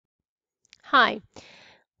Hi,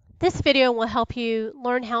 this video will help you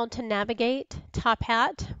learn how to navigate Top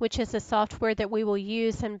Hat, which is a software that we will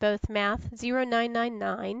use in both Math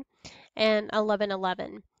 0999 and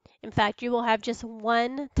 1111. In fact, you will have just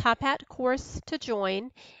one Top Hat course to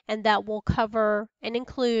join, and that will cover and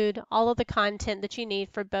include all of the content that you need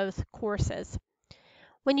for both courses.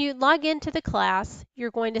 When you log into the class,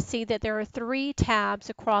 you're going to see that there are 3 tabs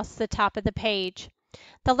across the top of the page.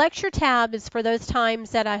 The lecture tab is for those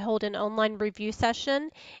times that I hold an online review session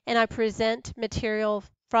and I present material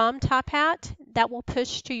from Top Hat that will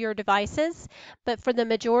push to your devices. But for the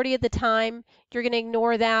majority of the time, you're going to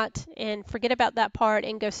ignore that and forget about that part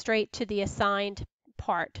and go straight to the assigned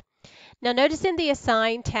part. Now notice in the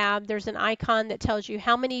Assign tab, there's an icon that tells you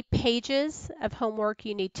how many pages of homework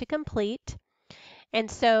you need to complete. And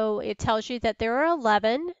so it tells you that there are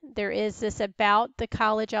 11. There is this about the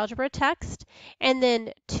college algebra text, and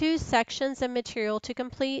then 2 sections of material to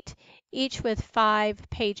complete, each with 5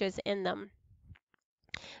 pages in them.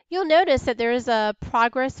 You'll notice that there is a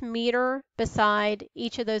progress meter beside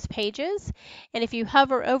each of those pages, and if you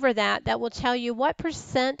hover over that, that will tell you what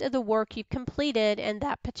percent of the work you've completed in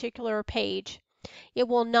that particular page. It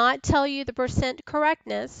will not tell you the percent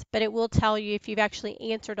correctness, but it will tell you if you've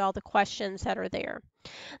actually answered all the questions that are there.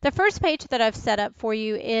 The first page that I've set up for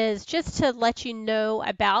you is just to let you know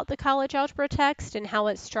about the college algebra text and how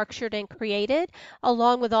it's structured and created,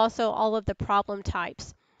 along with also all of the problem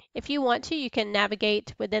types. If you want to, you can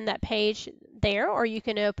navigate within that page there, or you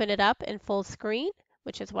can open it up in full screen,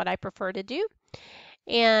 which is what I prefer to do.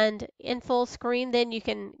 And in full screen, then you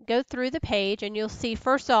can go through the page and you'll see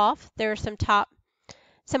first off, there are some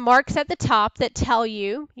marks at the top that tell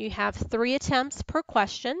you you have 3 attempts per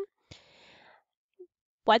question,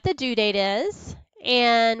 what the due date is,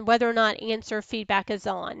 and whether or not answer feedback is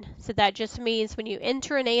on. So that just means when you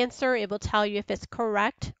enter an answer, it will tell you if it's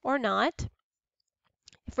correct or not.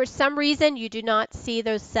 If for some reason you do not see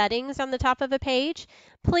those settings on the top of a page,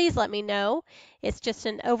 please let me know. It's just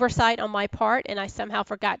an oversight on my part, and I somehow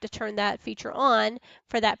forgot to turn that feature on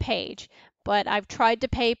for that page. But I've tried to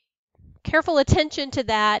pay careful attention to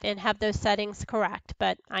that and have those settings correct,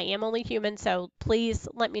 but I am only human, so please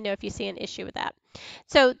let me know if you see an issue with that.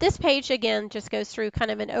 So this page again just goes through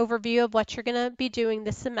kind of an overview of what you're going to be doing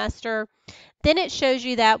this semester. Then it shows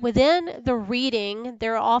you that within the reading,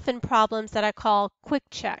 there are often problems that I call quick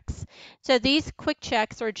checks. So these quick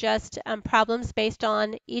checks are just problems based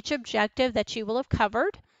on each objective that you will have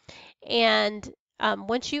covered. And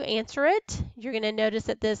once you answer it, you're going to notice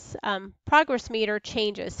that this progress meter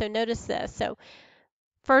changes. So notice this. So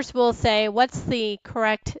first we'll say, what's the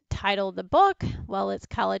correct title of the book? Well, it's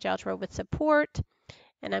College Algebra with Support,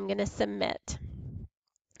 and I'm going to submit.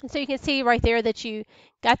 And so you can see right there that you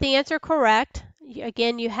got the answer correct.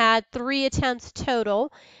 Again, you had 3 attempts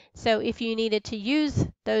total. So if you needed to use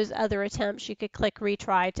those other attempts, you could click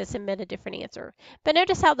retry to submit a different answer. But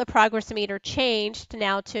notice how the progress meter changed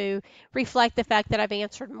now to reflect the fact that I've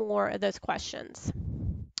answered more of those questions.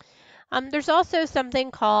 There's also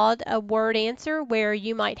something called a word answer where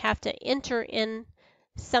you might have to enter in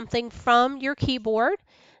something from your keyboard.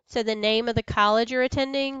 So the name of the college you're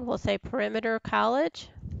attending, we'll say Perimeter College.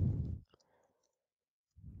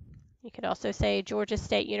 You could also say Georgia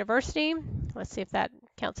State University. Let's see if that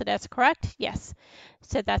counts it as correct. Yes,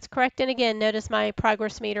 so that's correct. And again, notice my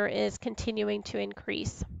progress meter is continuing to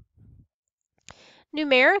increase.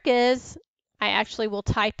 Numeric is, I actually will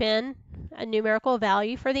type in a numerical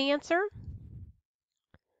value for the answer.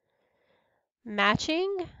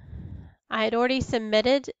 Matching, I had already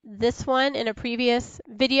submitted this one in a previous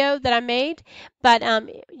video that I made, but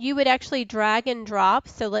you would actually drag and drop.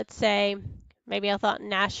 So let's say, maybe I thought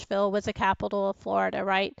Nashville was a capital of Florida,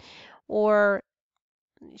 right? Or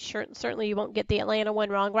certainly you won't get the Atlanta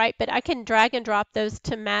one wrong, right? But I can drag and drop those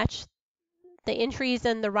to match the entries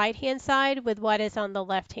in the right-hand side with what is on the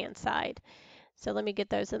left-hand side. So let me get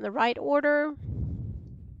those in the right order.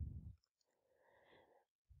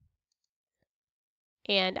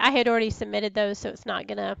 And I had already submitted those, so it's not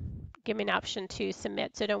going to give me an option to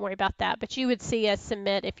submit, so don't worry about that. But you would see a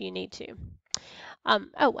submit if you need to.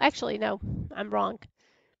 Oh, actually, no, I'm wrong.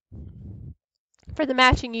 For the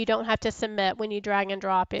matching, you don't have to submit. When you drag and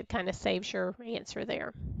drop, it kind of saves your answer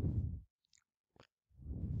there.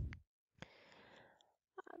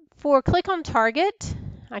 For click on target,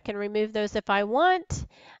 I can remove those if I want.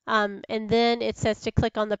 And then it says to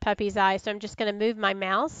click on the puppy's eye. So I'm just going to move my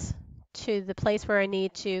mouse to the place where I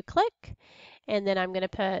need to click. And then I'm going to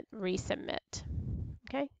put resubmit.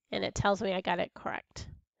 Okay, and it tells me I got it correct.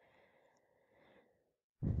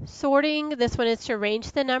 Sorting, this one is to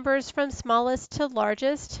arrange the numbers from smallest to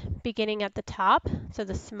largest, beginning at the top. So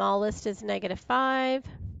the smallest is -5,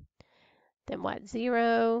 then what,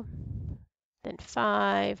 0, then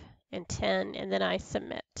 5, and 10, and then I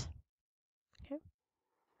submit. Okay.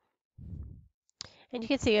 And you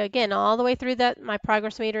can see, again, all the way through that, my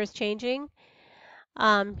progress meter is changing.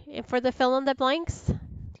 And for the fill in the blanks,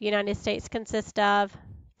 the United States consists of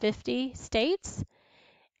 50 states,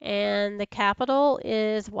 and the capital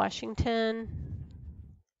is Washington,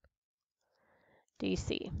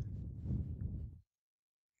 D.C.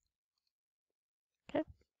 Okay.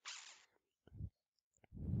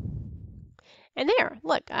 And there,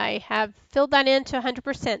 look, I have filled that in to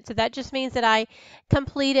 100%. So that just means that I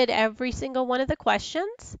completed every single one of the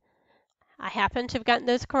questions. I happen to have gotten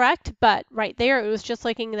those correct, but right there, it was just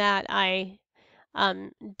looking that I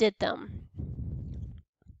did them.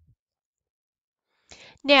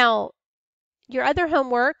 Now, your other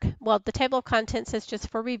homework, well, the table of contents is just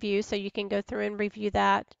for review, so you can go through and review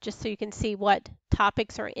that just so you can see what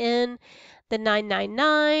topics are in the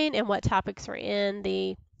 999 and what topics are in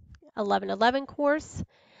the 1111 course.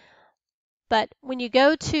 But when you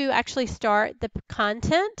go to actually start the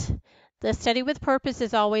content, the study with purpose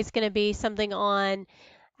is always going to be something on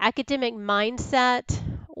academic mindset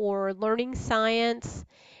or learning science,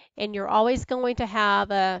 and you're always going to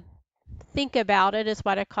have a think about it is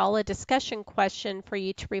what I call a discussion question for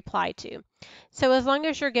you to reply to. So as long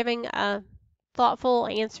as you're giving a thoughtful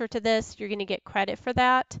answer to this, you're going to get credit for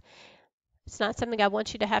that. It's not something I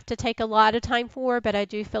want you to have to take a lot of time for, but I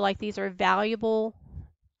do feel like these are valuable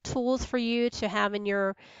tools for you to have in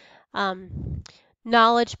your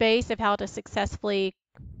knowledge base of how to successfully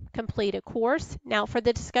complete a course. Now for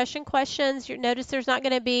the discussion questions, you notice there's not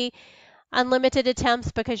going to be unlimited attempts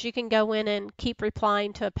because you can go in and keep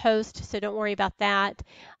replying to a post, so don't worry about that.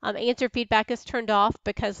 Answer feedback is turned off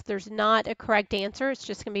because there's not a correct answer. It's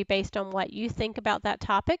just going to be based on what you think about that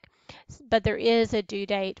topic, but there is a due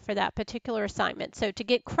date for that particular assignment. So to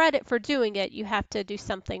get credit for doing it, you have to do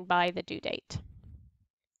something by the due date.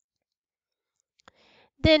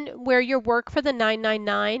 Then where your work for the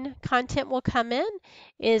 999 content will come in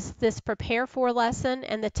is this prepare for lesson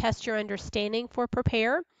and the test your understanding for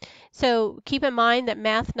prepare. So keep in mind that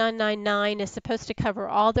Math 999 is supposed to cover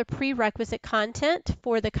all the prerequisite content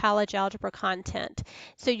for the college algebra content.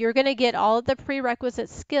 So you're going to get all of the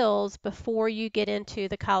prerequisite skills before you get into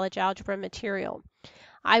the college algebra material.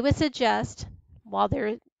 I would suggest, while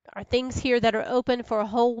there are things here that are open for a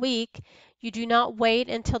whole week, you do not wait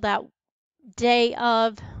until that day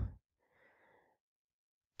of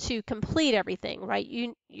to complete everything, right?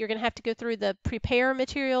 You're going to have to go through the prepare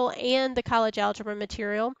material and the college algebra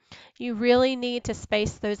material. You really need to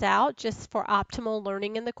space those out just for optimal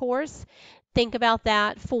learning in the course. Think about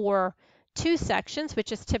that for 2 sections,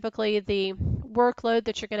 which is typically the workload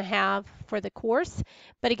that you're going to have for the course.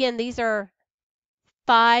 But again, these are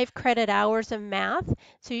 5 credit hours of math,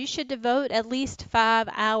 so you should devote at least 5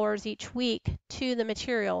 hours each week to the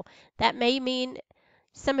material. That may mean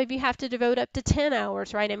some of you have to devote up to 10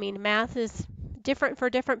 hours, right? I mean, math is different for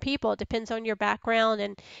different people. It depends on your background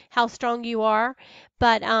and how strong you are.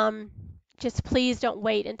 But just please don't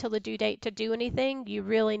wait until the due date to do anything. You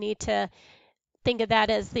really need to think of that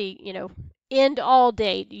as the, end all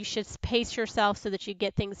date. You should pace yourself so that you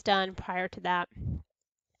get things done prior to that.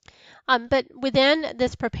 But within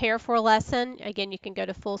this prepare for lesson, again, you can go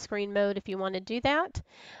to full screen mode if you want to do that.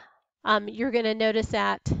 You're going to notice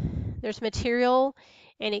that there's material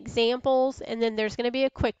and examples, and then there's going to be a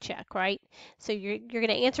quick check, right? So you're going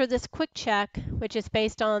to answer this quick check, which is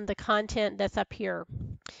based on the content that's up here.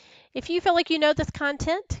 If you feel like you know this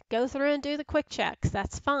content, go through and do the quick checks.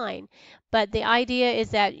 That's fine. But the idea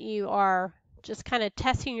is that you are just kind of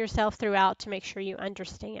testing yourself throughout to make sure you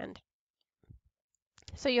understand.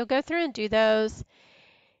 So you'll go through and do those.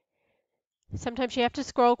 Sometimes you have to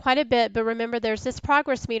scroll quite a bit, but remember there's this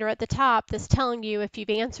progress meter at the top that's telling you if you've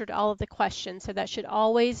answered all of the questions. So that should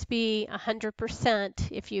always be 100%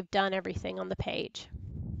 if you've done everything on the page.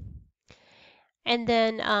 And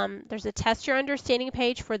then there's a test your understanding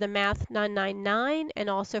page for the Math 999 and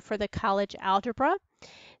also for the college algebra.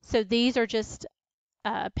 So these are just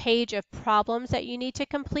a page of problems that you need to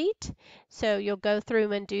complete. So you'll go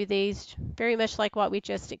through and do these very much like what we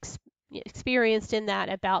just experienced in that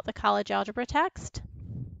about the college algebra text.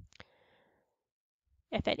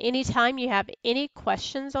 If at any time you have any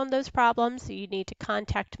questions on those problems, you need to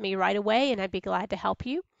contact me right away and I'd be glad to help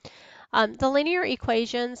you. The linear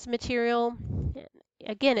equations material,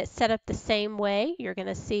 again, it's set up the same way. You're going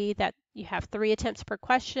to see that you have 3 attempts per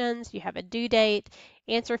questions, you have a due date,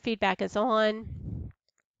 answer feedback is on.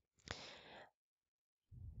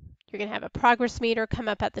 You're going to have a progress meter come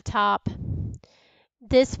up at the top.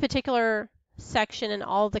 This particular section and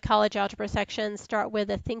all the college algebra sections start with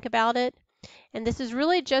a think about it. And this is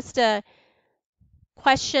really just a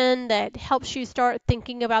question that helps you start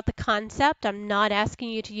thinking about the concept. I'm not asking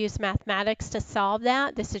you to use mathematics to solve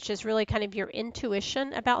that. This is just really kind of your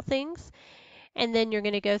intuition about things. And then you're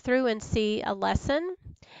going to go through and see a lesson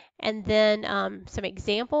and then some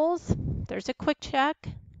examples. There's a quick check.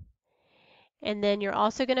 And then you're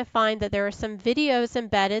also going to find that there are some videos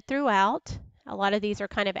embedded throughout. A lot of these are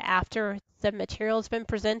kind of after the material's been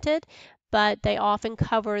presented, but they often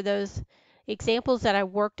cover those examples that I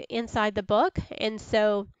worked inside the book. And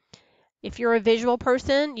so if you're a visual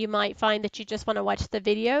person, you might find that you just want to watch the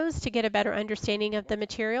videos to get a better understanding of the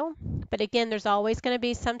material. But again, there's always going to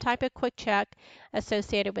be some type of quick check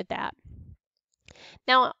associated with that.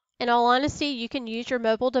 Now, in all honesty, you can use your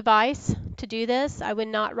mobile device to do this. I would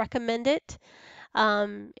not recommend it.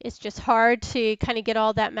 It's just hard to kind of get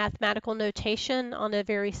all that mathematical notation on a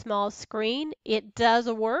very small screen. It does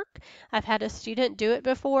work. I've had a student do it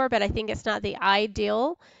before, but I think it's not the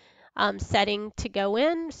ideal setting to go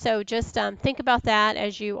in. So just think about that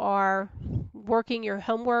as you are working your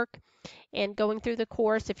homework and going through the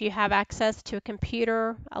course. If you have access to a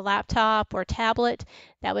computer, a laptop, or tablet,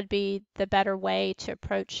 that would be the better way to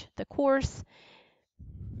approach the course.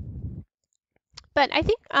 But I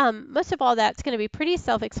think most of all that's going to be pretty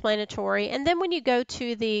self-explanatory. And then when you go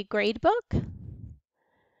to the grade book,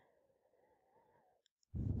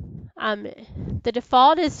 the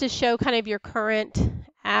default is to show kind of your current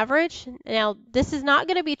average. Now, this is not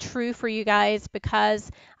going to be true for you guys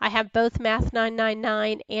because I have both Math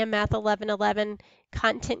 999 and Math 1111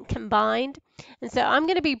 content combined. And so I'm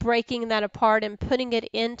going to be breaking that apart and putting it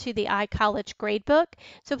into the iCollege gradebook.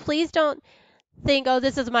 So please don't think, oh,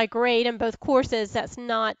 this is my grade in both courses. That's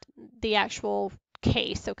not the actual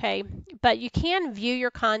case, okay? But you can view your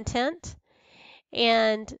content,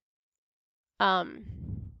 and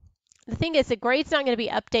the thing is the grade's not going to be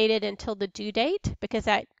updated until the due date because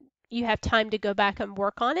that you have time to go back and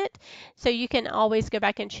work on it. So you can always go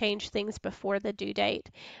back and change things before the due date.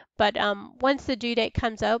 But once the due date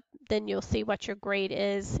comes up, then you'll see what your grade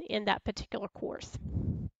is in that particular course.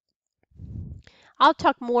 I'll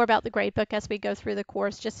talk more about the gradebook as we go through the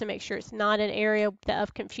course just to make sure it's not an area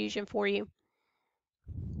of confusion for you.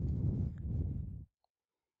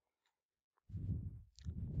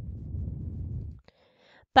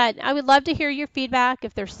 But I would love to hear your feedback.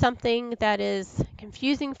 If there's something that is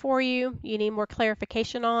confusing for you, you need more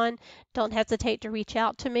clarification on, don't hesitate to reach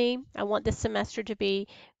out to me. I want this semester to be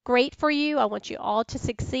great for you. I want you all to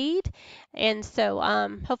succeed. And so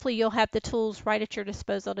hopefully you'll have the tools right at your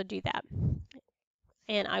disposal to do that.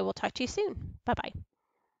 And I will talk to you soon. Bye-bye.